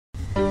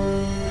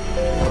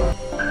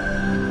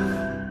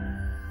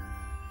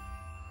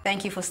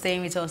Thank you for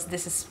staying with us.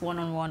 This is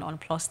One-on-One on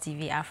Plus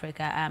TV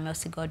Africa. I'm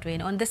Elsie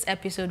Godwin. On this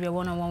episode, we're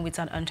one-on-one with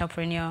an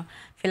entrepreneur,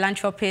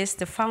 philanthropist,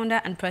 the founder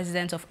and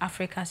president of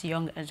Africa's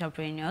Young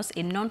Entrepreneurs,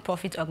 a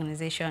non-profit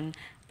organization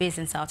based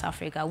in South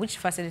Africa, which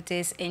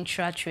facilitates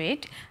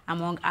intra-trade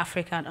among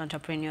African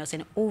entrepreneurs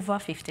in over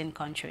 15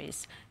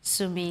 countries.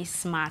 Summy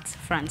Smart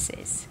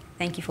Francis.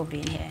 Thank you for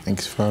being here.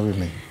 Thanks for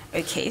having me.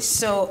 Okay,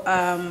 so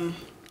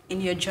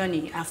in your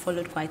journey, I've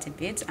followed quite a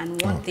bit,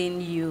 and one thing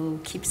you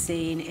keep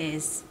saying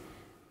is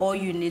all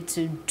you need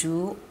to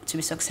do to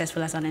be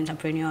successful as an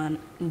entrepreneur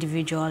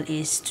individual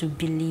is to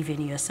believe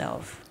in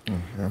yourself.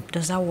 Yeah.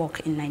 Does that work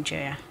in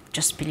Nigeria?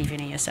 Just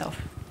believing in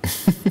yourself?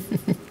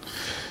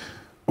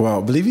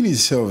 Well, believing in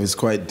yourself is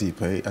quite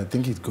deep. I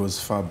think it goes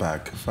far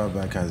back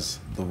as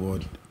the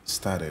world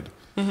started.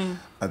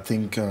 I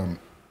think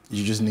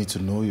you just need to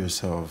know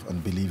yourself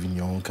and believe in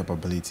your own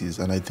capabilities.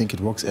 And I think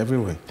it works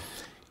everywhere.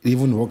 It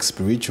even works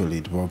spiritually.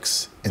 It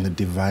works in the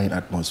divine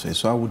atmosphere.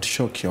 So I would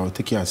shock you. I'll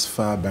take you as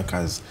far back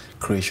as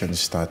creation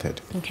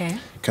started. Okay.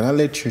 Can I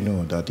let you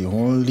know that the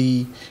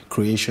only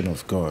creation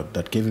of God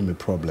that gave him a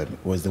problem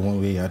was the one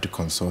where he had to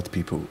consult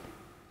people?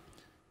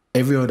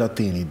 Every other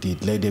thing he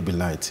did, let there be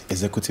light,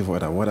 executive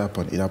order, what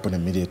happened? It happened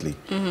immediately.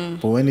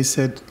 But when he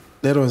said,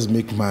 let us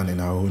make man in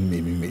our own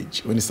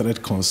image, when he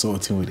started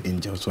consulting with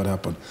angels, what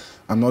happened?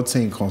 I'm not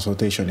saying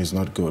consultation is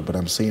not good, but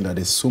I'm saying that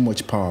there's so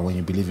much power when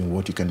you believe in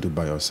what you can do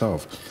by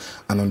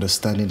yourself and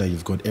understanding that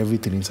you've got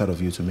everything inside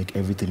of you to make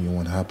everything you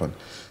want happen.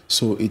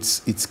 So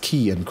it's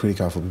key and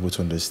critical for people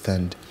to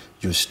understand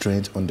your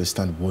strength,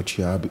 understand what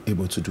you are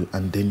able to do,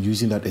 and then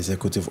using that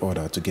executive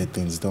order to get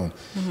things done.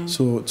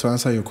 So to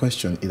answer your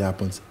question, it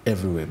happens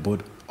everywhere,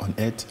 both on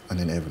earth and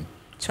in heaven.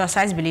 So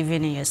aside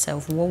believing in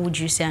yourself, what would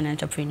you say an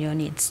entrepreneur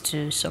needs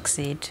to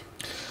succeed?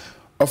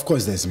 Of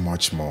course, there's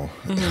much more,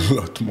 a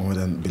lot more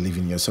than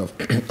believing in yourself.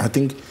 I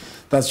think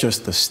that's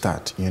just the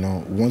start, you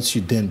know. Once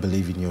you then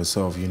believe in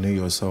yourself, you know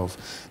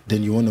yourself,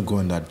 then you want to go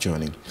on that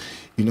journey.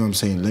 You know what I'm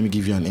saying? Let me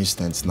give you an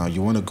instance now.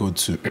 You want to go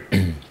to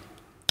a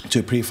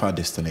pretty far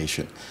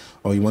destination,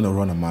 or you want to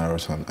run a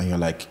marathon, and you're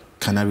like,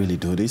 can I really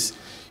do this?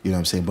 You know what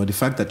I'm saying? But the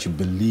fact that you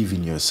believe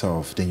in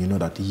yourself, then you know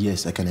that,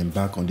 yes, I can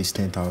embark on this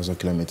 10,000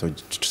 kilometer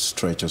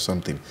stretch or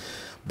something.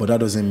 But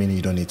that doesn't mean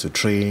you don't need to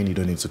train, you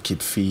don't need to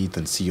keep fit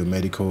and see your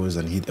medicals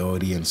and hit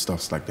LD and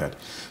stuff like that.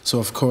 So,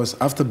 of course,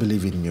 after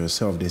believing in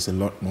yourself, there's a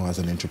lot more as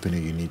an entrepreneur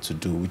you need to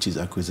do, which is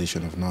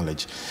acquisition of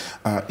knowledge.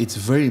 It's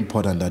very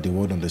important that the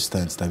world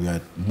understands that we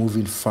are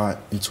moving far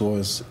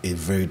towards a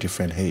very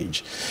different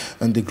age.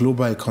 And the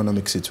global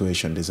economic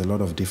situation, there's a lot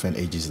of different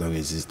ages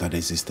that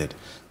existed.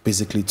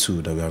 Basically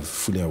two that we are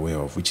fully aware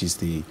of, which is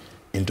the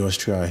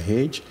industrial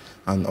age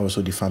and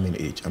also the farming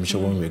age. I'm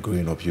sure when we were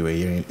growing up, you were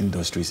hearing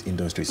industries. And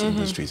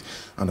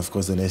of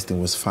course, the next thing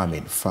was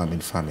farming.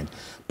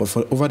 But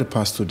for over the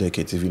past 2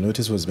 decades, if you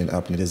notice what's been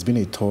happening, there's been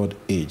a third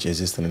age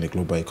existing in the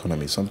global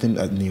economy. Something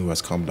that new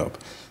has come up.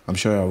 I'm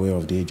sure you're aware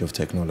of the age of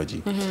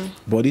technology.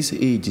 But this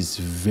age is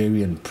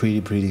very and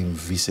pretty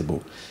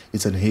invisible.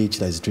 It's an age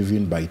that is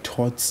driven by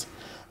thoughts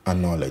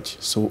and knowledge.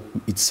 So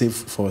it's safe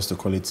for us to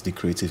call it the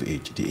creative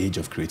age, the age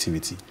of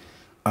creativity.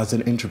 As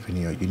an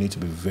entrepreneur, you need to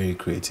be very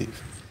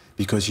creative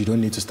because you don't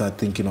need to start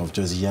thinking of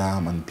just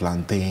yam and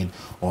plantain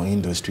or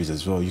industries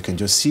as well. You can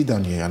just sit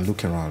down here and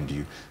look around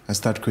you and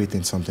start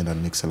creating something that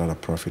makes a lot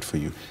of profit for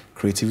you.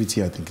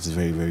 Creativity, I think, is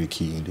very, very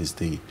key in this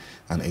day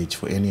and age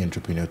for any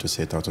entrepreneur to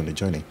set out on the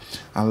journey.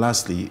 And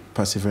lastly,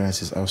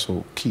 perseverance is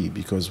also key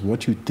because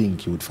what you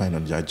think you would find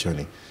on that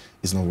journey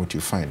is not what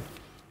you find.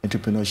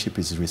 Entrepreneurship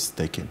is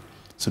risk-taking.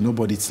 So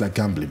it's like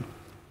gambling.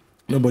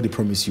 Nobody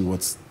promises you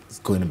what's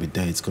going to be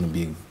there. It's going to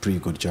be a pretty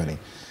good journey.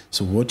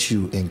 So what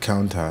you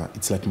encounter,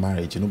 it's like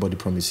marriage. Nobody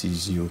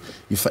promises you.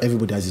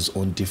 Everybody has his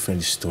own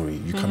different story.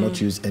 You cannot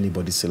use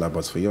anybody's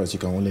syllabus for yours. You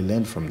can only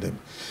learn from them.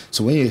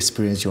 So when you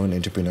experience your own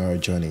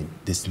entrepreneurial journey,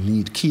 there's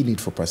key need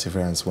for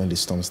perseverance when the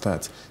storm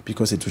starts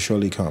because it will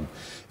surely come.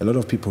 A lot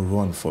of people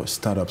run for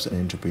startups and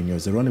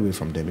entrepreneurs. They run away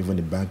from them, even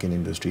the banking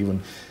industry,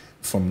 even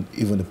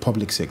the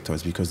public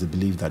sectors, because they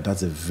believe that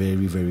that's a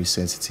very, very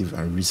sensitive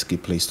and risky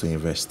place to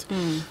invest.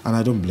 And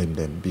I don't blame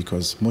them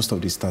because most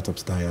of these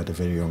startups die at a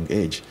very young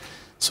age.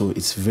 So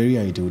it's very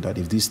ideal that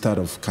if this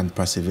startup can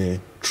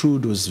persevere through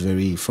those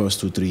very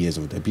first 2-3 years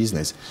of their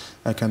business,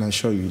 I can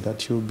assure you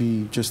that you'll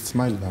be just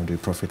smiling down the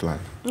profit line.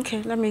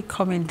 Okay, let me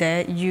come in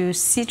there. You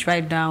sit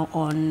right now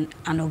on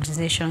an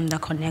organization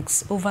that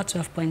connects over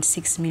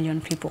 12.6 million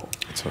people.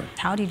 That's right.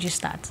 How did you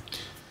start?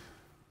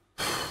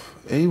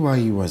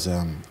 A.Y.E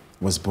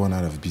was born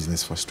out of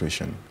business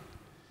frustration.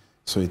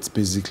 So it's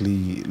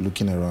basically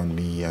looking around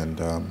me and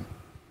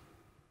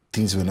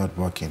things were not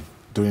working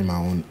during my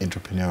own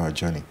entrepreneurial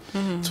journey.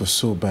 It was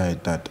so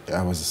bad that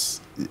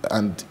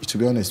and to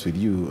be honest with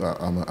you,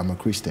 I'm a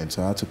Christian,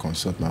 so I had to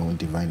consult my own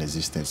divine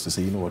existence to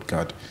say, you know what,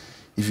 God,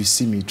 if you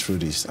see me through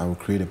this, I will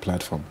create a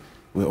platform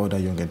where other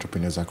young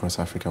entrepreneurs across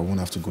Africa won't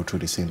have to go through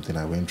the same thing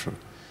I went through.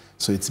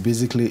 So it's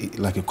basically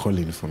like a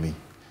calling for me.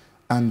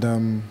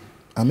 And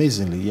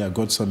amazingly, yeah,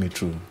 God saw me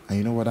through. And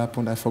you know what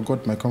happened? I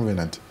forgot my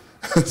covenant.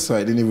 So I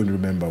didn't even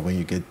remember when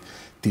you get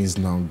things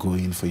now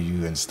going for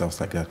you and stuff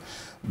like that.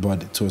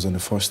 But it was on the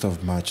 1st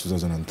of March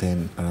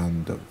 2010,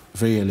 around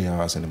very early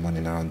hours in the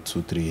morning, around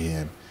 2, 3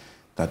 a.m.,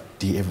 that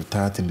the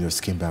entire thing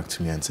just came back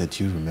to me and said,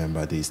 do you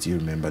remember this? Do you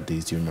remember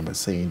this? Do you remember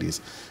saying this?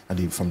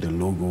 And from the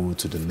logo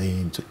to the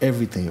name to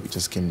everything, it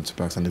just came into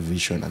back, and the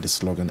vision and the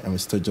slogan, and we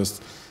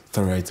just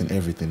started writing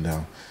everything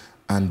down.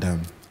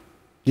 And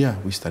yeah,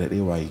 we started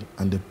A.Y.E.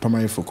 And the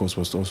primary focus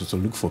was also to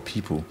look for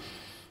people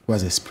who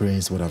has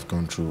experienced what I've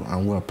gone through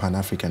and who are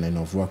Pan-African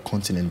enough, who are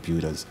continent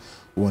builders,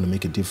 who want to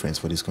make a difference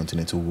for this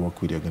continent, to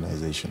work with the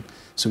organization.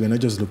 So we're not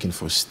just looking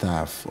for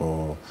staff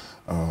or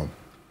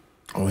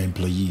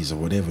employees or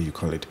whatever you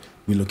call it.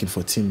 We're looking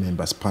for team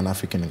members,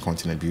 Pan-African and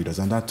continent builders.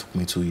 And that took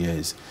me 2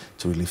 years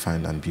to really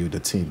find and build a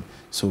team.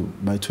 So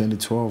by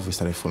 2012, we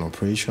started full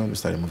operation. We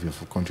started moving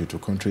from country to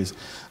countries.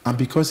 And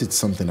because it's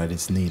something that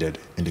is needed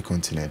in the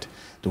continent,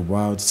 the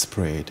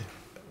widespread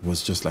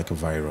was just like a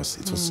virus.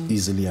 It was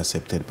easily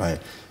accepted by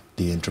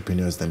the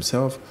entrepreneurs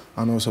themselves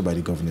and also by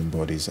the governing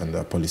bodies and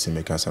the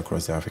policymakers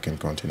across the African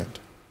continent.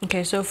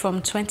 Okay, so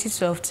from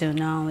 2012 till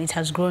now, it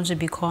has grown to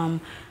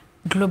become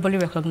globally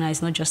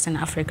recognized, not just in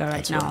Africa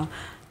right now. Right.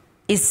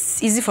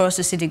 It's easy for us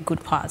to see the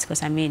good parts,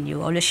 because I mean,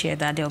 you always share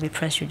that there will be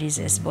press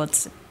releases,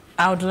 but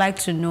I would like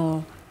to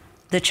know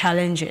the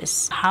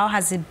challenges. How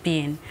has it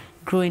been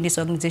growing this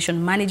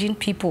organization, managing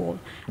people,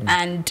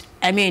 and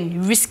I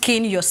mean,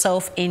 risking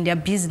yourself in their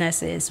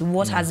businesses?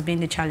 What has been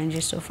the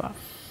challenges so far?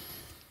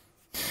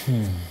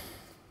 You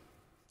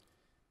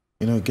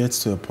know, it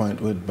gets to a point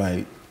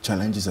whereby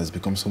challenges has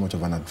become so much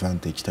of an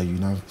advantage that you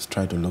now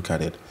try to look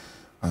at it,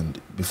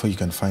 and before you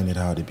can find it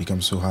out, it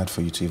becomes so hard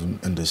for you to even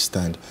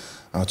understand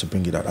how to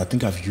bring it out. I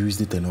think I've used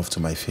it enough to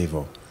my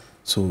favor.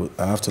 So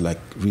I have to like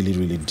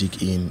really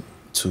dig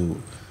into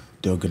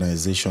the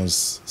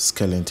organization's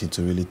skeleton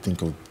to really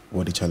think of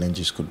what the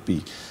challenges could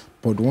be.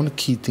 But one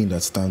key thing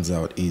that stands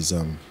out is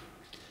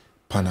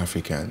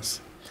Pan-Africans.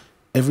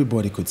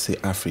 Everybody could say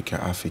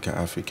Africa, Africa,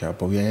 Africa,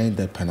 but we ain't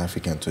that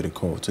Pan-African to the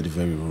core, to the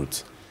very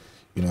roots.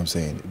 You know what I'm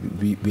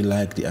saying? We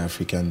like the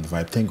African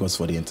vibe. Thank God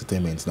for the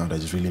entertainment now that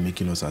is really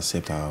making us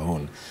accept our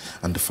own.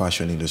 And the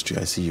fashion industry,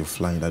 I see you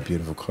flying that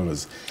beautiful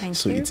colors.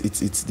 Thank you.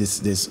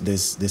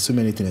 There's so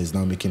many things that's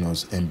now making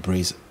us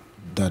embrace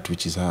that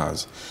which is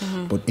ours.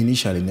 But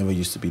initially, it never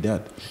used to be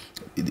that.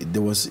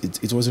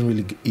 It wasn't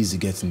really easy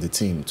getting the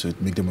team to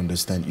make them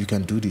understand you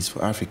can do this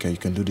for Africa, you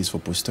can do this for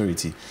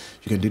posterity,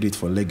 you can do this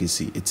for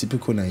legacy. A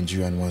typical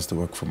Nigerian wants to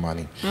work for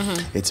money.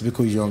 A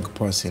typical young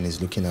person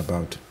is looking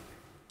about.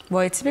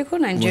 Well, a typical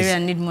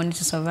Nigerian need money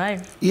to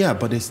survive. Yeah,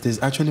 but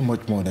there's actually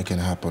much more that can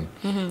happen.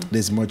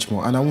 There's much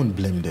more, and I won't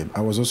blame them.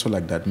 I was also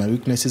like that. My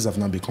weaknesses have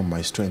now become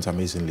my strengths,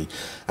 amazingly,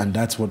 and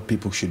that's what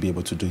people should be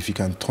able to do. If you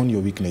can turn your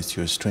weakness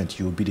to your strength,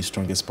 you will be the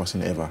strongest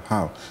person ever.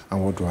 How?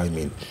 And what do I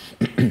mean?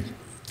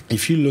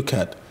 If you look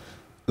at,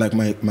 like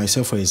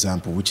myself, for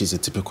example, which is a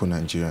typical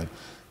Nigerian,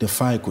 the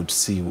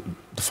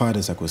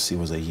farthest I could see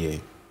was a year,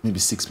 maybe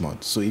 6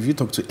 months. So if you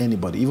talk to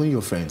anybody, even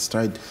your friends,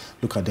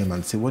 look at them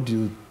and say, what's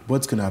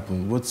going to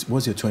happen? What's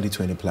your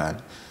 2020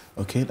 plan?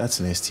 Okay,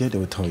 that's next year. They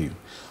will tell you.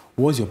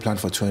 What's your plan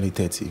for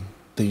 2030?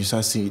 Then you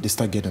start seeing, they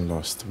start getting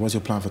lost. What's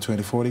your plan for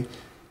 2040?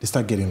 They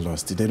start getting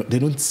lost. They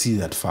don't see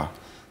that far.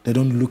 They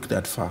don't look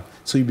that far.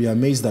 So you'll be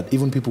amazed that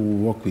even people who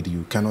work with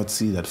you cannot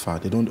see that far.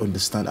 They don't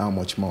understand how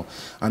much more.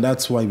 And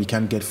that's why we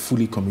can't get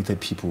fully committed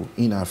people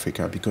in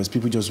Africa, because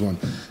people just want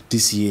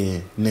this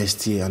year,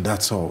 next year, and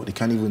that's all. They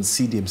can't even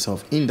see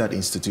themselves in that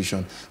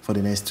institution for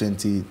the next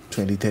 20,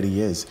 30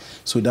 years.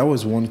 So that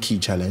was one key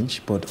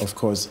challenge. But of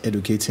course,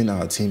 educating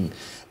our team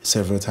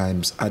several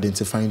times,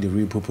 identifying the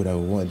real people that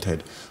we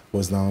wanted,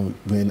 was now,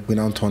 we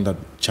now turned that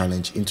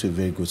challenge into a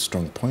very good,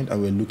 strong point.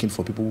 And we're looking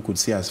for people who could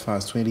see as far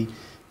as 20,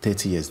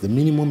 30 years. The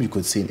minimum you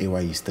could see in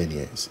A.Y.E is 10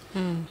 years.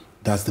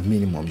 That's the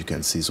minimum you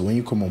can see. So when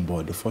you come on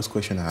board, the first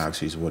question I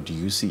ask you is, what do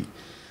you see?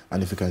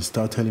 And if you can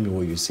start telling me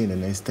what you see in the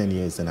next 10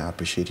 years, then I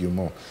appreciate you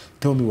more.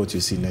 Tell me what you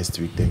see next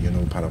week, then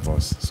you're part of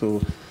us.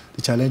 So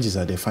the challenges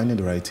are there. Finding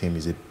the right team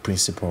is a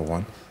principal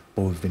one,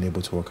 but we've been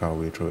able to work our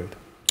way through it.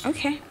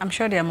 Okay, I'm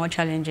sure there are more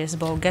challenges,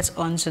 but we'll get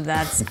on to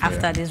that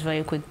after this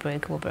very quick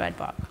break. We'll be right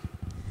back.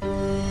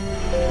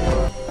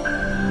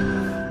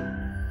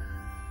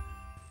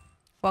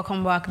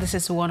 Welcome back. This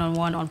is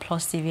One-on-One on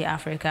Plus TV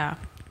Africa.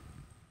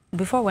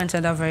 Before we went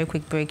on that very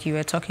quick break, you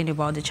were talking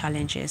about the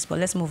challenges, but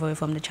let's move away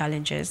from the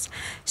challenges.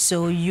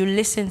 So you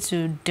listen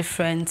to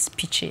different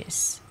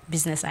pitches,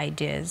 business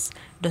ideas.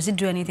 Does it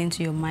do anything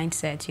to your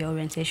mindset, your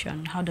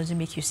orientation? How does it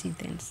make you see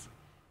things?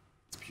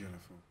 It's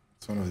beautiful.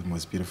 It's one of the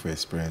most beautiful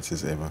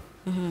experiences ever.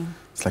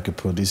 It's like a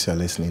producer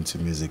listening to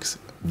music,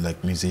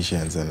 like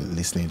musicians, and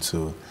listening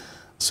to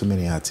so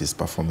many artists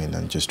performing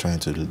and just trying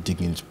to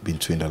dig in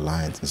between the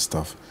lines and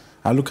stuff.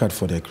 I look out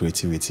for their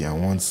creativity,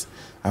 and once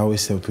I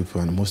always tell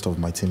people, and most of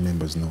my team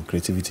members know,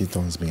 creativity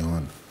turns me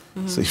on.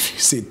 So if you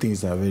say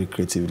things that are very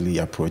creatively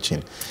approaching,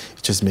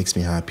 it just makes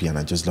me happy, and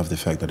I just love the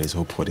fact that there's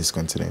hope for this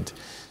continent.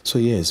 So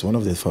yes, one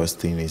of the first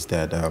things is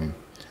that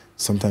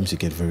Sometimes you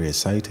get very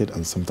excited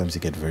and sometimes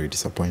you get very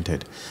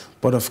disappointed.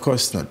 But of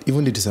course not.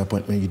 Even the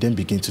disappointment, you then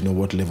begin to know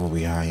what level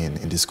we are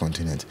in this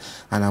continent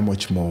and how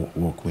much more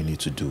work we need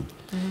to do.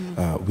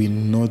 We're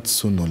not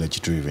so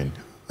knowledge-driven.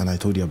 And I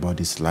told you about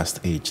this last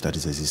age that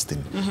is existing,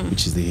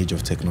 which is the age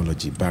of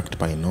technology, backed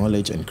by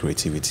knowledge and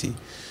creativity.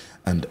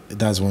 And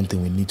that's one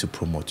thing we need to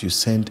promote. You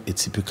send a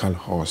typical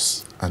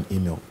horse an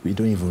email. We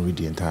don't even read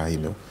the entire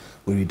email.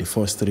 We read the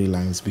first 3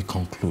 lines, we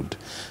conclude.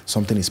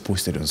 Something is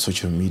posted on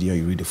social media,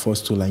 you read the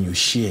first 2 lines, you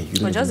share.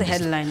 You just the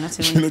headline, not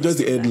even just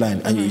the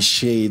headline, and you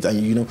share it,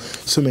 and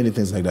so many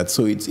things like that.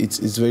 So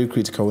it's very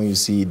critical when you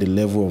see the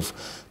level of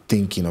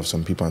thinking of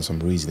some people and some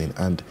reasoning.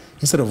 And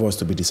instead of us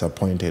to be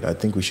disappointed, I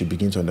think we should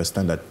begin to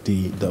understand that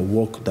the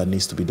work that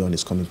needs to be done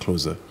is coming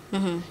closer.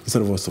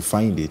 Instead of us to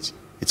find it,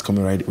 it's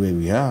coming right where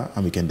we are,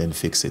 and we can then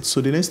fix it. So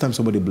the next time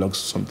somebody blogs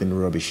something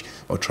rubbish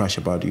or trash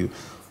about you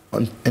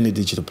on any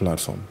digital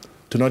platform,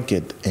 do not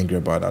get angry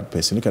about that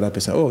person. Look at that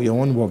person. Oh, your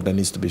one work that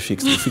needs to be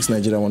fixed. You fix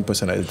Nigeria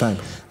 1% at a time.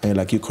 And you're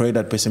like, you correct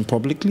that person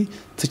publicly,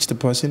 teach the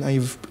person, and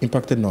you've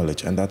impacted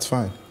knowledge, and that's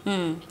fine.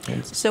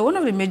 Yes. So one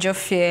of the major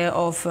fear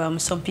of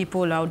some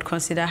people I would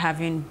consider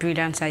having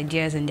brilliant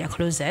ideas in their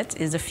closet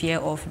is the fear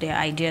of their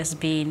ideas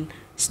being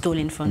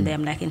stolen from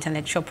them, like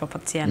intellectual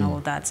property and all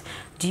that.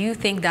 Do you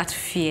think that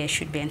fear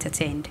should be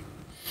entertained?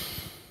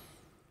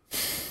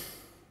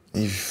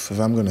 If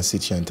I'm going to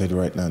sit here and tell you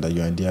right now that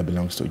your idea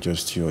belongs to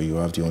just you, or you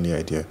have the only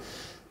idea,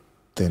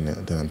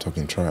 then I'm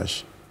talking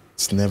trash.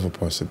 It's never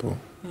possible.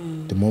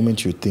 The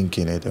moment you're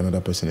thinking it, another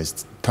person is,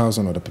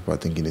 1,000 other people are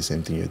thinking the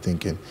same thing you're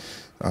thinking.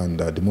 And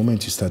the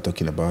moment you start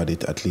talking about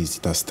it, at least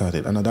it has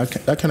started. And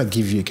that kind of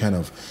gives you a kind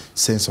of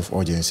sense of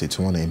urgency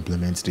to want to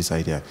implement this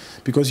idea.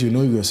 Because you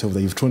know yourself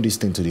that you've thrown this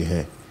thing to the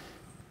air.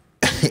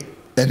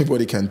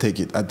 Anybody can take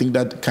it. I think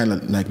that kind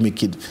of like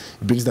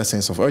brings that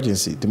sense of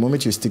urgency. The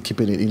moment you still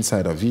keeping it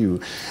inside of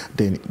you,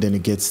 then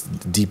it gets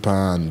deeper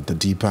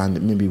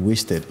and maybe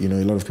wasted. A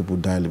lot of people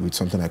die with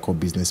something I call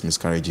business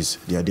miscarriages.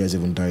 The ideas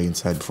even die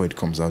inside before it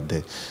comes out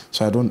there.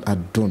 So I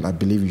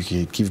believe you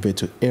can give birth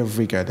to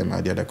every goddamn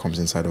idea that comes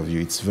inside of you.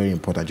 It's very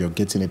important. You're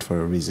getting it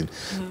for a reason.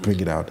 Bring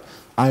it out.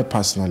 I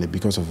personally,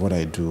 because of what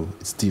I do,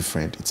 it's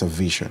different. It's a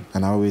vision.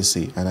 And I always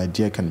say, an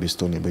idea can be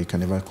stolen, but you can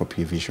never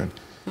copy a vision.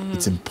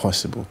 It's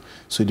impossible.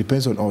 So it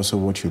depends on also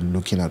what you're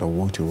looking at or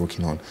what you're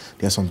working on.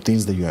 There are some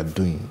things that you are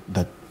doing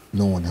that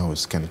no one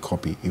else can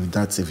copy. If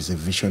it's a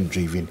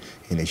vision-driven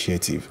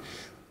initiative,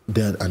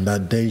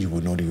 that day you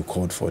will know that you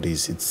called for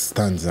this. It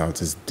stands out.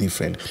 It's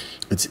different.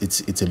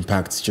 It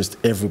impacts just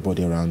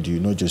everybody around you,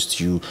 not just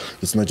you.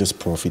 It's not just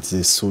profit. It's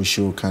a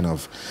social kind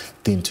of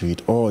thing to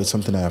it, or it's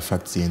something that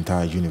affects the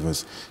entire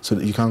universe. So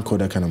you can't call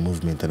that kind of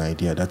movement an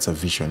idea. That's a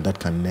vision that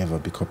can never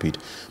be copied.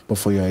 But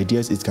for your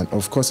ideas, it can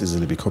of course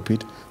easily be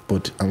copied,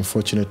 but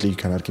unfortunately you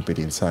cannot keep it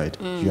inside.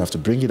 You have to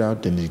bring it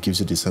out, then it gives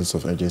you the sense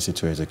of urgency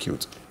to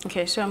execute.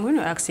 Okay, so I'm going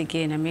to ask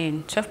again. I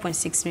mean,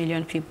 12.6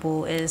 million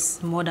people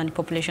is more than the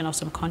population of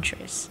some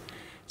countries.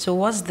 So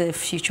what's the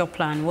future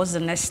plan? What's the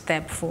next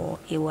step for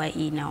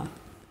A.Y.E now?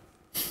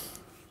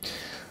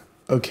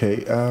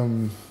 Okay,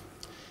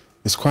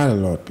 there's quite a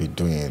lot we're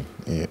doing.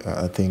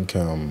 I think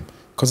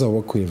because I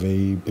work with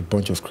a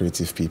bunch of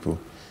creative people,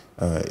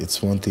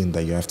 it's one thing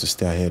that you have to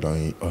stay ahead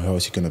on, or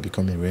else you're going to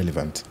become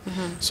irrelevant.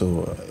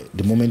 So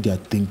the moment they are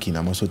thinking,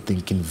 I'm also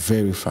thinking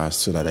very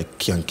fast so that I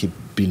can keep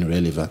being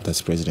relevant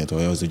as president, or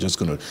else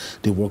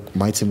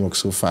my team works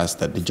so fast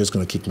that they're just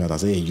going to kick me out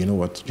and say, hey, you know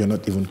what, you're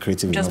not even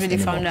creative enough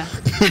anymore.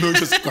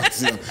 Just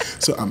be the founder.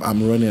 So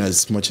I'm running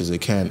as much as I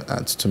can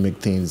to make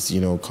things,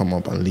 come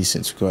up and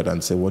listen to God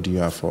and say, what do you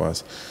have for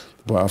us?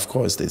 But of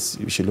course,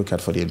 you should look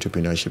out for the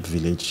Entrepreneurship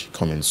Village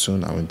coming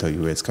soon. I won't tell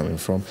you where it's coming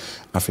from.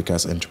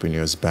 Africa's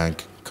Entrepreneurs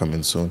Bank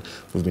coming soon.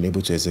 We've been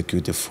able to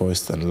execute the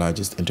first and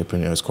largest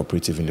entrepreneurs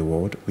cooperative in the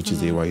world, which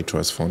is the A.Y.E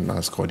Trust Fund. Now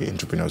it's called the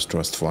Entrepreneurs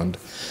Trust Fund.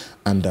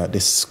 And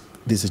this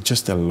is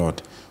just a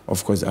lot.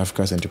 Of course,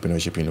 Africa's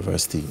Entrepreneurship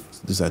University,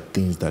 these are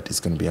things that is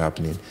going to be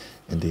happening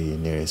in the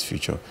nearest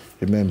future.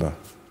 Remember,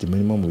 the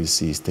minimum we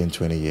see is 10,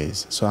 20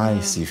 years. So I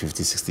see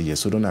 50, 60 years.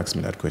 So don't ask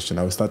me that question.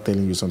 I will start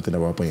telling you something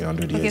about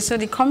 100 years. Okay, so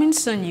the coming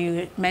soon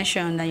you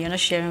mentioned that you're not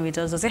sharing with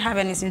us. Does it have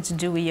anything to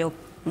do with your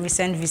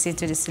recent visit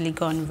to the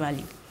Silicon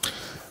Valley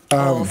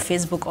or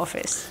Facebook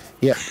office?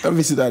 Yeah, that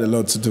visit had a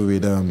lot to do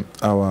with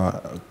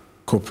our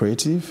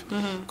cooperative,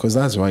 because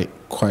that's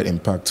quite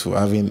impactful.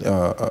 Having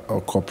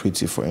a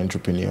cooperative for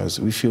entrepreneurs,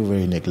 we feel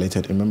very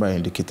neglected. Remember, I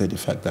indicated the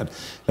fact that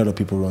a lot of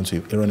people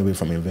run away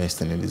from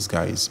investing in these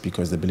guys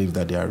because they believe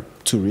that they are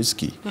too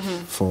risky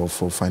for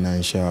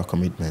financial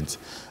commitments.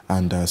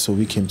 And so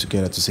we came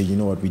together to say, you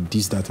know what, with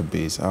this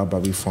database, how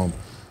about we form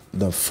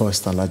the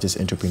first and largest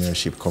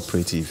entrepreneurship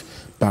cooperative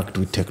backed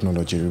with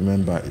technology.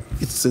 Remember,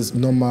 it's a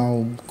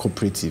normal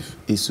cooperative.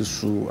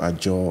 Isusu,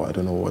 Ajo, I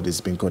don't know what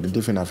it's been called in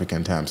different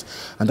African terms.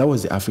 And that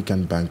was the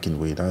African banking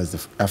way. That was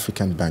the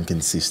African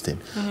banking system.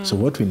 So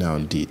what we now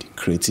did,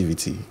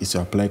 creativity, is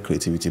to apply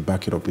creativity,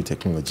 back it up with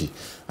technology,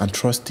 and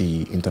trust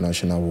the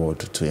international world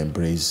to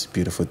embrace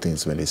beautiful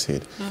things when they say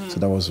it. So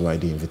that was why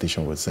the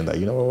invitation was sent that,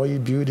 you know, what are you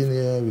building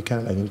here? We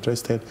can't, I'm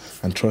interested.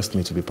 And trust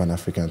me to be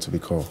Pan-African, to be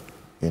called.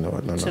 You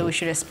know, so we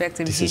should expect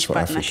a huge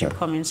partnership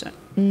coming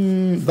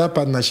soon. That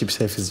partnership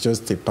self is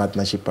just a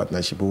partnership.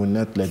 We will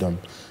not let them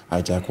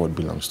hijack what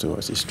belongs to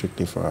us. It's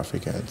strictly for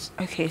Africans.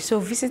 Okay,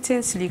 so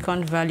visiting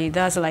Silicon Valley,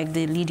 that's like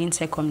the leading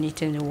tech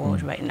community in the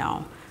world right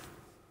now.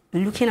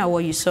 Looking at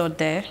what you saw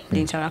there, the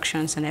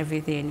interactions and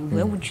everything,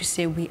 where would you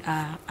say we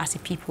are as a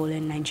people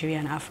in Nigeria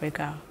and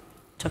Africa,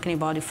 talking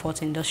about the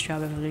fourth industrial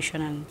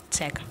revolution and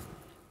tech?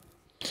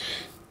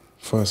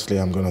 Firstly,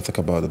 I'm going to talk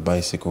about the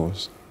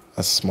bicycles.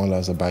 As small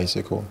as a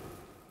bicycle.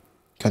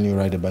 Can you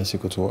ride a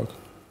bicycle to work?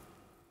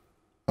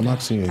 I'm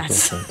asking you a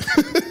question.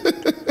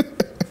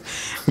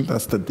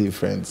 That's the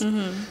difference.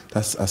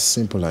 That's as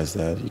simple as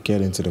that. You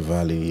get into the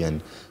valley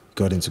and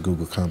got into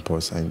Google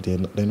campus and there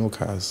are no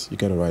cars. You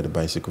got to ride a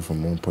bicycle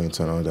from one point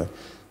to another.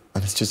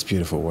 And it's just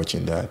beautiful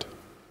watching that,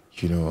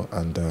 you know,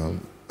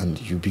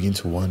 and you begin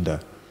to wonder.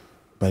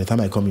 By the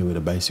time I come here with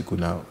a bicycle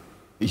now,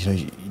 you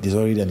know, there's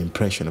already an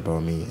impression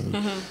about me.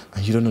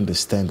 And you don't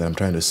understand that I'm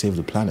trying to save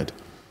the planet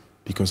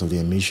because of the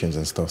emissions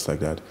and stuff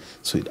like that.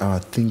 So our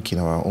thinking,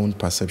 our own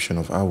perception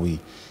of how we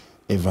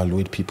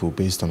evaluate people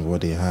based on what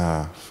they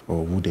have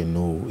or who they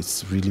know,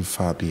 it's really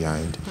far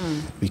behind.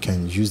 We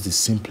can use the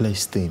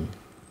simplest thing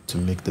to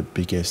make the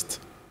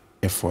biggest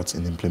efforts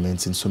in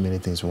implementing so many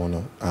things we want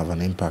to have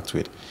an impact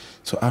with.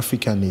 So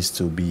Africa needs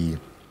to be,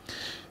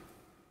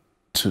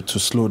 to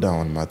slow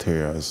down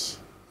materials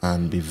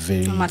and be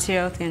very...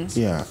 material things.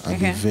 Yeah, and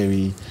be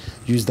very,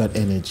 use that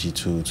energy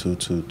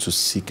to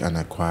seek and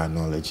acquire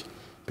knowledge,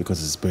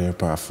 because it's very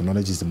powerful.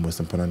 Knowledge is the most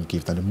important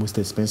gift and the most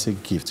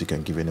expensive gift you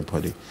can give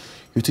anybody.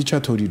 Your teacher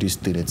told you this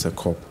thing, it's a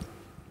cup.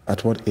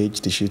 At what age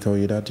did she tell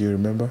you that? Do you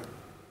remember?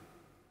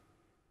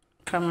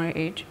 Primary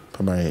age.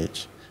 Primary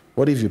age.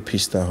 What if you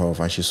pissed her off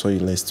and she saw you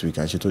last week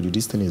and she told you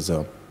this thing is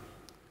a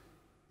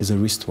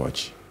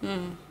wristwatch?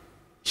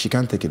 She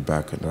can't take it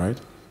back, right?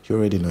 You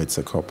already know it's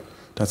a cup.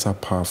 That's how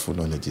powerful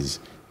knowledge is.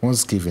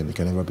 Once given, it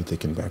can never be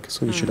taken back.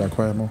 So you should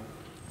acquire more.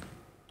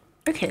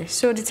 Okay,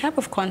 so the type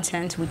of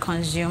content we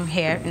consume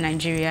here in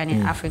Nigeria and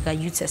in Africa,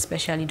 youth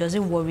especially, does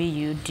it worry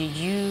you? Do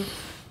you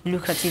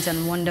look at it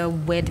and wonder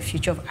where the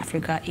future of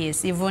Africa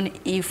is, even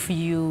if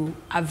you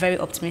are very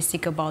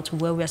optimistic about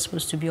where we're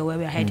supposed to be or where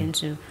we're heading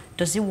to?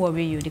 Does it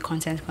worry you, the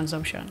content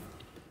consumption?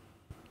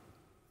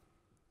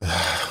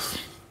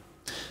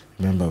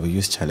 Remember, we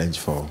use challenge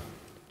for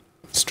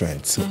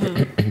strength.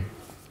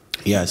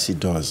 Yes, it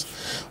does.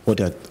 What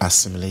they're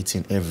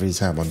assimilating every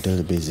time on a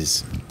daily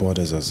basis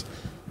bothers us.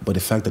 But the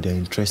fact that they're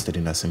interested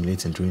in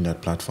assimilating during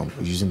that platform,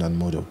 using that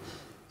model,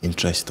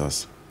 interests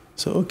us.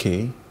 So,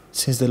 okay,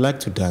 since they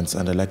like to dance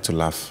and they like to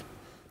laugh,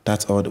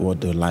 that's all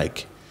what they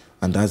like.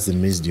 And that's the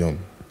medium.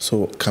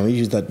 So can we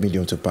use that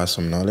medium to pass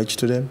some knowledge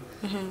to them?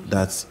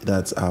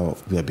 That's how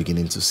we are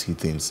beginning to see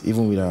things.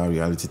 Even with our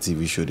reality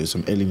TV show, there's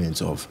some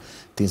elements of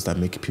things that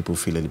make people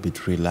feel a little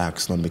bit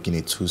relaxed, not making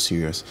it too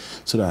serious,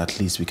 so that at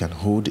least we can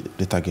hold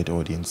the target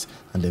audience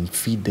and then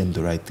feed them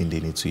the right thing they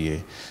need to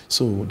hear.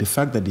 So the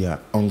fact that they are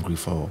hungry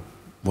for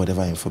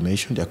whatever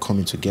information they're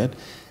coming to get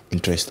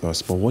interests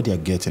us. But what they're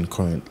getting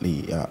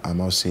currently, I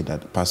must say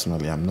that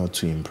personally, I'm not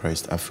too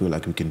impressed. I feel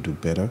like we can do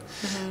better.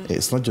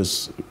 It's not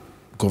just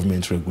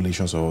government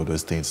regulations or all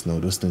those things. No,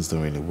 those things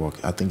don't really work.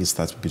 I think it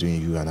starts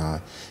between you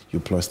and you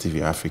plus TV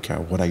Africa.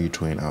 What are you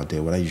throwing out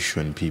there? What are you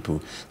showing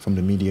people from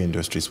the media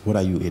industries? What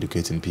are you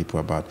educating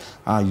people about?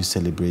 How are you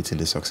celebrating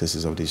the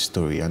successes of this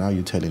story? And how are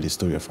you telling the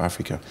story of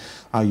Africa?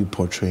 How are you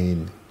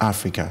portraying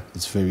Africa?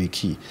 It's very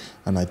key.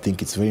 And I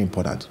think it's very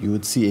important. You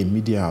would see a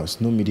media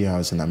house, no media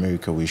house in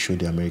America will show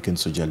the American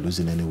soldier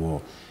losing any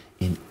war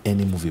in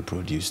any movie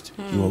produced.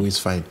 You always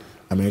find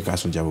American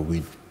soldier will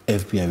win.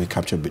 FBI will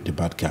capture the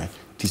bad guy.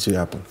 This will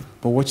happen.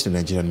 But watch the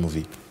Nigerian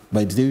movie.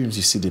 By the day you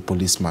see the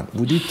policeman,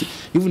 would it,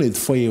 even a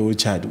 4-year-old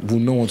child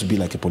would not want to be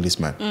like a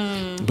policeman.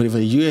 But if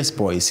a US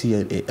boy is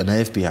here, an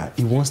FBI,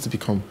 he wants to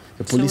become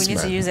a policeman. So we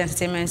need to use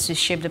entertainment to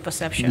shape the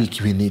perception.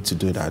 We need to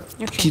do that.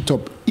 Keep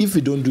up. If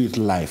we don't do it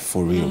live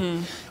for real,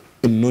 in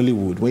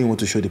Nollywood, when you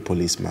want to show the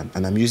policeman,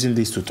 and I'm using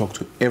this to talk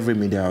to every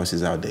media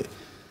houses out there,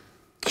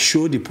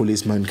 show the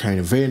policeman carrying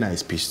a very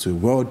nice pistol,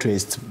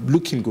 well-dressed,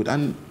 looking good,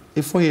 and a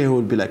 4-year-old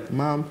would be like,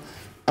 Mom,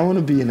 I want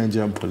to be a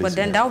Nigerian policeman. But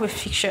then that would be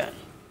fiction.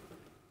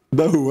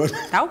 That would what?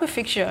 That would be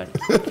fiction.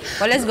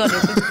 But let's go to a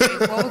quick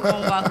break. When we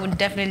come back, we'll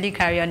definitely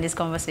carry on this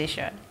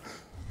conversation.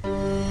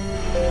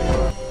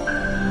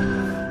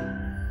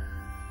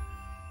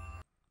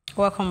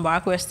 Welcome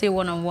back. We're still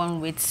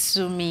one-on-one with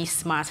Summy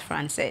Smart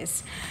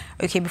Francis.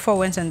 Okay, before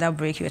we went on that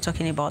break, we were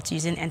talking about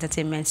using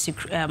entertainment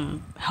to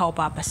help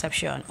our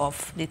perception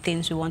of the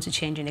things we want to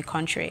change in the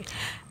country.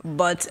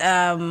 But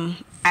I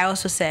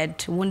also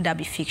said, wouldn't that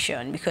be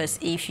fiction? Because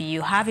if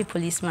you have a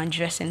policeman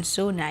dressing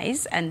so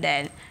nice and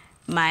then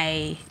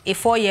a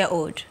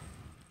 4-year-old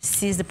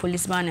sees the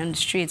policeman on the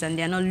street and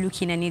they're not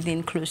looking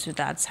anything close to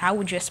that, how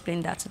would you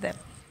explain that to them?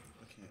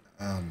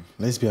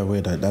 Let's be aware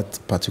that that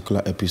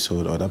particular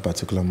episode or that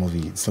particular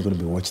movie, it's not going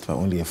to be watched by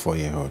only a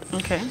 4-year-old.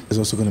 Okay. It's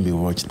also going to be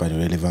watched by the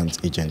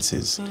relevant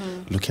agencies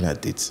looking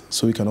at it.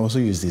 So we can also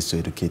use this to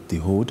educate the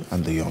old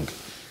and the young.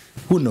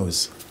 Who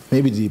knows?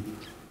 Maybe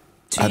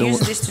use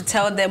this to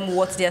tell them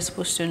what they're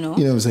supposed to know.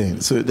 You know what I'm saying?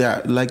 So they're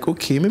like,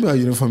 okay, maybe our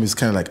uniform is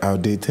kind of like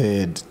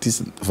outdated. This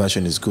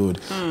version is good.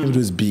 Maybe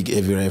those big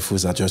heavy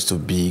rifles are just too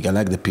big. I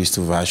like the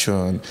pistol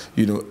version.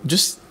 You know,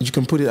 just you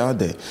can put it out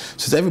there.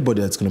 So it's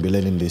everybody that's going to be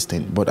learning this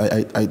thing. But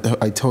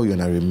I tell you,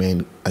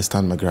 and I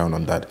stand my ground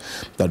on that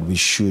we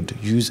should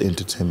use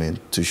entertainment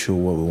to show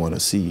what we want to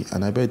see.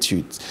 And I bet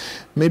you,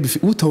 maybe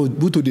who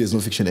told you there's no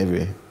fiction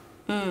everywhere?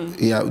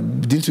 Yeah,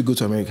 didn't we go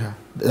to America?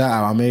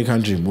 Our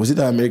American dream. Was it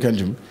our American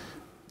dream?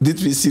 Did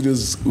we see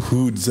those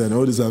hoods and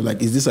all this? I'm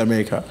like, is this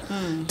America?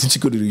 Didn't you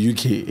go to the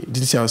UK? Didn't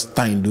you see how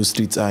tiny those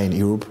streets are in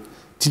Europe?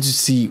 Didn't you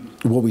see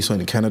what we saw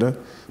in Canada?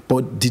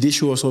 But did they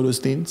show us all those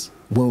things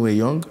when we were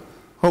young?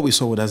 All we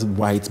saw was that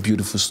white,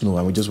 beautiful snow,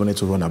 and we just wanted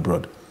to run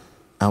abroad.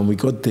 And we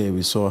got there,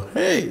 we saw,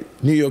 hey,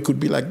 New York could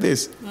be like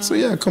this. So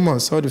yeah, come on,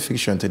 saw the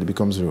fiction until it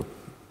becomes real.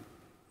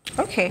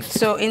 Okay,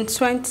 so in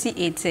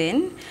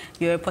 2018,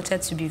 you were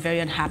reported to be very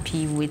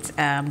unhappy with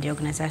the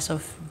organizers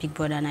of Big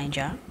Brother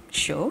Naija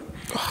show.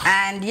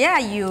 And yeah,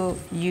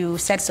 you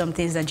said some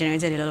things that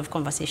generated a lot of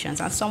conversations,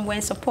 and some were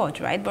in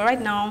support, right? But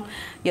right now,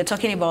 you're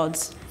talking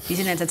about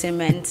using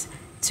entertainment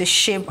to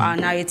shape our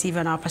narrative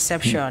and our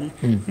perception.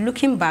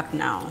 Looking back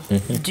now,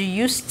 do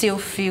you still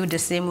feel the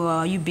same, or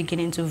are you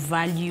beginning to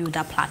value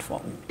that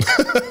platform?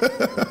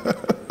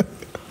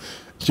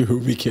 You're a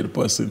wicked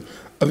person.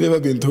 Have you ever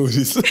been told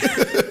this?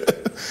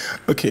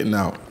 Okay,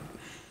 now,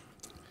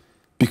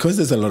 because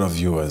there's a lot of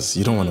viewers,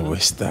 you don't want to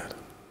waste that,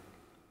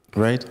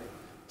 right?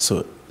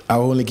 So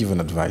I'll only give an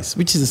advice,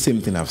 which is the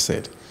same thing I've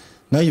said.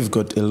 Now you've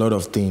got a lot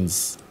of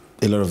things,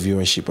 a lot of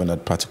viewership on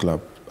that particular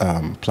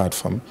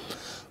platform.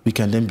 We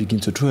can then begin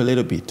to throw a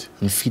little bit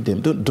and feed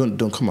them.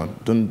 Don't come on.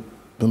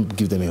 Don't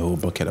give them a whole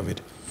bucket of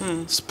it.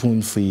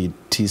 Spoon feed,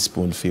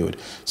 teaspoon feed.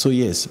 So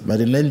yes, by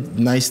the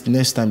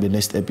next time the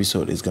next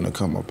episode is gonna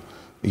come up,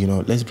 you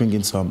know, let's bring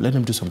in let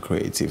them do some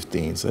creative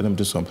things. Let them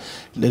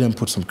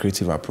put some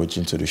creative approach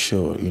into the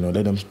show. You know,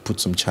 let them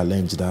put some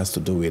challenge that has to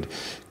do with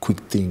quick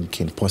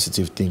thinking,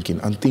 positive thinking,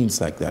 and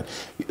things like that.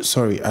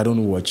 Sorry, I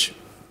don't watch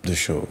the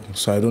show,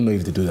 so I don't know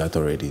if they do that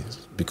already,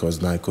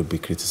 because now I could be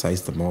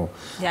criticized more.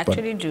 They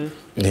actually do.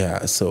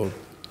 Yeah, so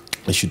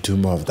they should do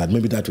more of that.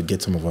 Maybe that would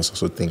get some of us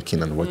also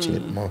thinking and watching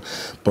it more.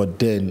 But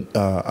then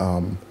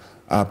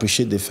I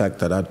appreciate the fact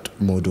that that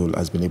model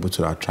has been able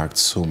to attract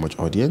so much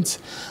audience,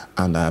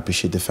 and I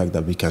appreciate the fact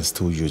that we can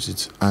still use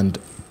it. And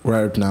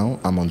right now,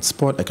 I'm on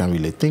spot, I can't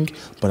really think,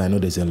 but I know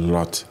there's a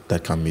lot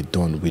that can be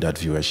done with that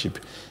viewership.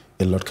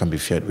 A lot can be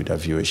shared with that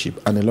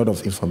viewership, and a lot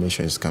of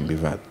information can be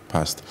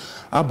passed.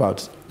 How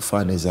about,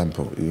 for an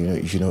example,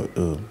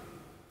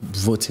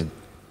 voting?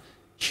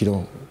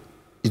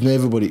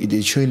 Everybody,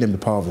 it's showing them the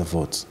power of the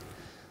vote.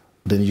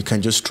 Then you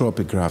can just throw up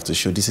a graph to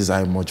show this is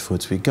how much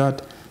votes we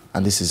got,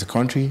 and this is a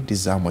country,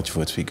 this is how much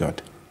votes we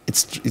got.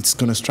 It's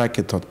going to strike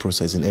a thought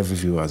process in every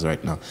viewer's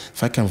right now.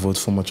 If I can vote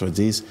for much of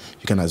this,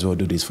 you can as well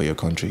do this for your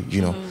country.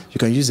 You know, you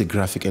can use a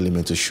graphic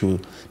element to show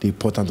the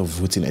importance of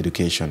voting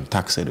education,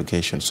 tax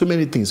education, so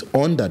many things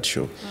on that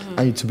show.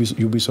 And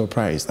you'll be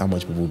surprised how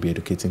much people will be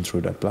educating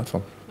through that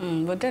platform.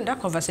 But then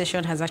that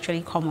conversation has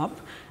actually come up,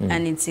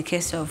 and it's a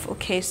case of,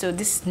 okay, so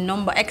this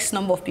X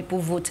number of people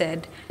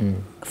voted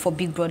for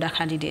Big Brother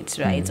candidates,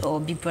 right, or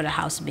Big Brother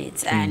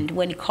housemates. And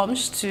when it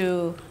comes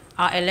to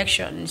our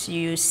elections,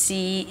 you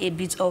see a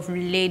bit of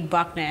laid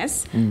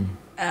backness in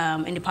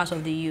the part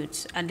of the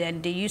youth. And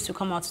then they used to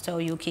come out to tell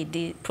you, okay,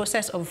 the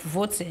process of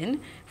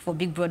voting for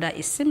Big Brother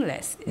is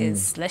seamless.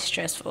 It's less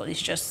stressful.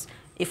 It's just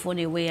a phone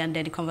away, and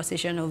then the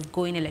conversation of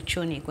going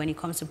electronic when it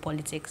comes to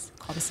politics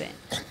comes in.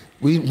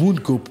 We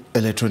won't go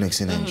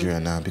electronics in Nigeria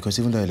now, because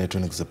even though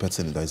electronics is the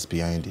person that is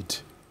behind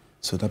it.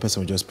 So that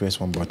person will just press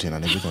one button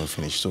and everything will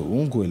finish. So we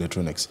won't go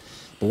electronics.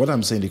 But what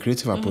I'm saying, the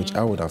creative approach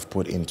I would have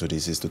put into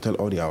this is to tell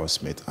all the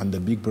housemates, and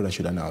the Big Brother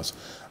should announce,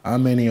 how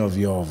many of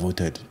you have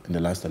voted in the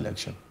last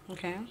election?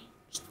 Okay.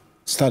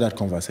 Start that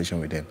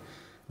conversation with them.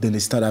 Then they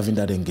start having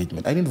that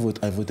engagement. I didn't vote,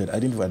 I voted. I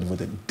didn't vote, I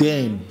voted.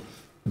 Then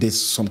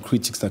there's some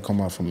critics that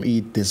come out from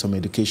it. There's some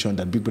education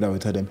that Big Brother will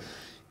tell them.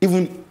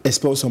 Even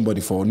expel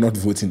somebody for not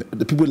voting.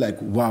 The people like,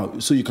 wow,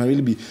 so you can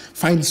really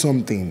find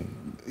something.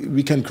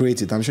 We can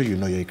create it. I'm sure you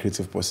know you're a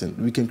creative person.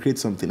 We can create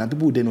something. And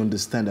people then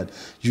understand that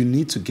you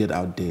need to get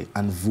out there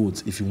and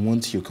vote if you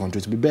want your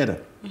country to be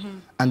better.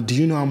 And do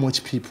you know how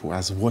much people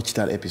has watched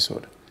that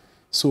episode?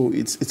 So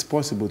it's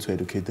possible to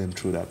educate them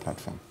through that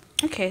platform.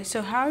 Okay,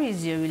 so how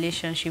is your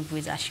relationship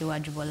with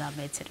Asiwaju Bola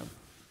Ahmed Tinubu?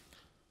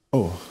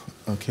 Oh,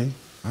 okay.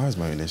 How is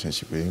my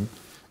relationship with him?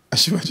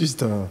 Asiwaju is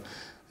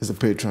the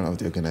patron of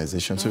the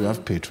organization. So we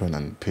have patron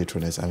and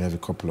patroness, and we have a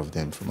couple of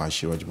them, from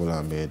Asiwaju Bola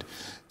Ahmed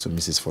to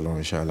Mrs.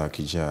 Folorunsho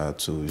Alakija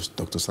to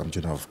Dr. Sam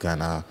Jonah of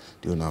Ghana,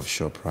 the owner of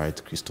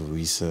ShopRite, Crystal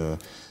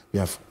Risa. We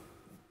have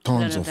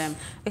tons of them.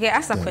 Okay,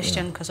 ask that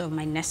question because of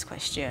my next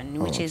question,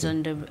 which is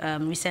on the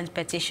recent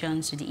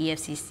petition to the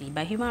EFCC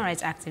by human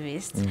rights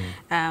activists,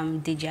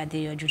 Deji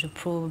Adeyoju, to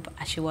probe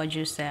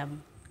Asiwaju's,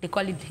 they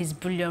call it his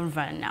bullion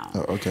van now.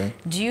 Oh, okay.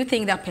 Do you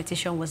think that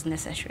petition was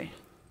necessary?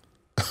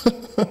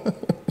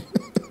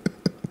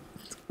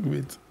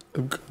 Wait,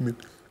 I'm coming.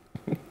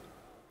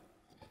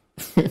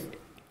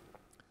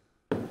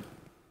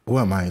 Who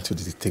am I to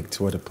dictate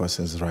what a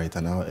person's right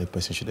and how a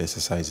person should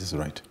exercise his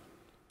right?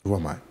 Who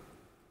am I?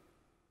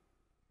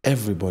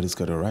 Everybody's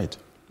got a right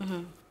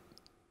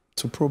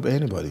to probe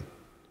anybody.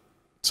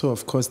 So,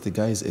 of course, the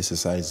guy is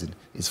exercising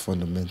his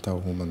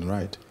fundamental human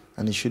right,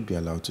 and he should be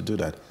allowed to do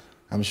that.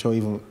 I'm sure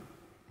even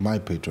my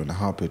patron,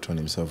 our patron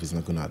himself, is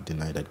not going to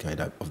deny that guy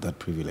of that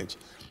privilege.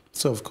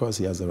 So, of course,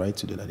 he has the right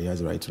to do that. He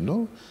has the right to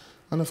know.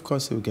 And, of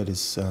course, he will get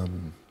his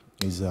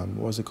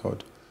what's it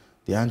called?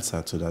 The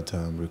answer to that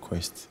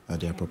request at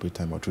the appropriate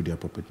time or through the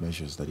appropriate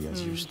measures that he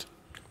has used.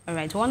 All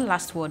right, one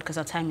last word, because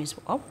our time is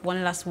up.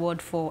 One last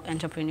word for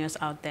entrepreneurs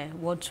out there.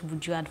 What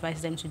would you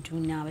advise them to do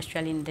now,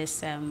 especially in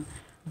this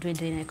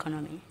dwindling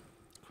economy?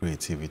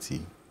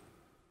 Creativity.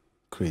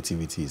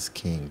 Creativity is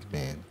king,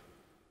 man.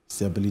 It's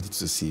the ability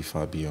to see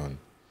far beyond.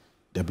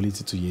 The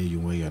ability to hear you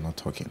when you're not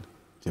talking.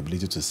 The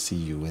ability to see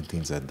you when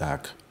things are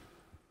dark.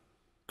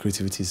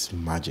 Creativity is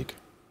magic.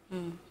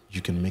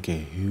 You can make a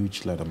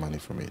huge lot of money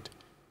from it.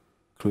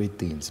 Create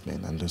things,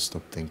 man, and don't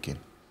stop thinking.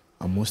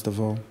 And most of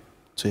all,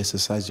 to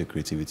exercise your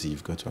creativity,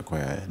 you've got to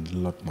acquire a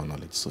lot more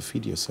knowledge. So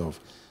feed yourself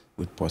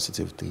with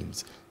positive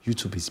things.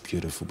 YouTube is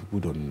beautiful. People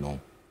don't know.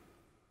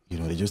 You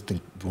know, they just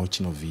think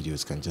watching of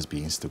videos can just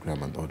be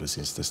Instagram and all those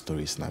Insta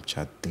stories,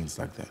 Snapchat, things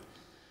like that.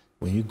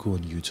 When you go on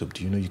YouTube,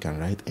 do you know you can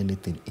write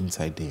anything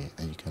inside there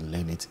and you can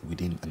learn it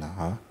within an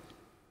hour?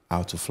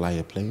 How to fly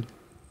a plane?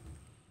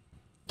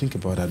 Think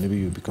about that. Maybe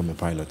you'll become a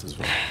pilot as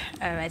well.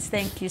 All right.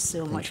 Thank you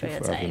so much for your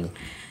time.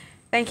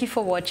 Thank you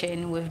for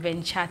watching. We've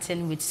been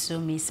chatting with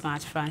Summy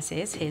Smart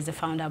Francis. He's the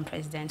founder and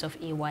president of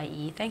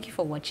A.Y.E. Thank you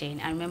for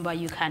watching. And remember,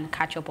 you can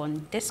catch up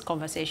on this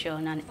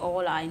conversation and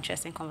all our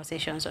interesting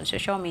conversations on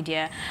social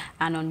media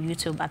and on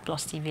YouTube at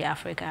Plus TV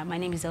Africa. My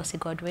name is Elsie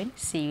Godwin.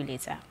 See you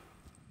later.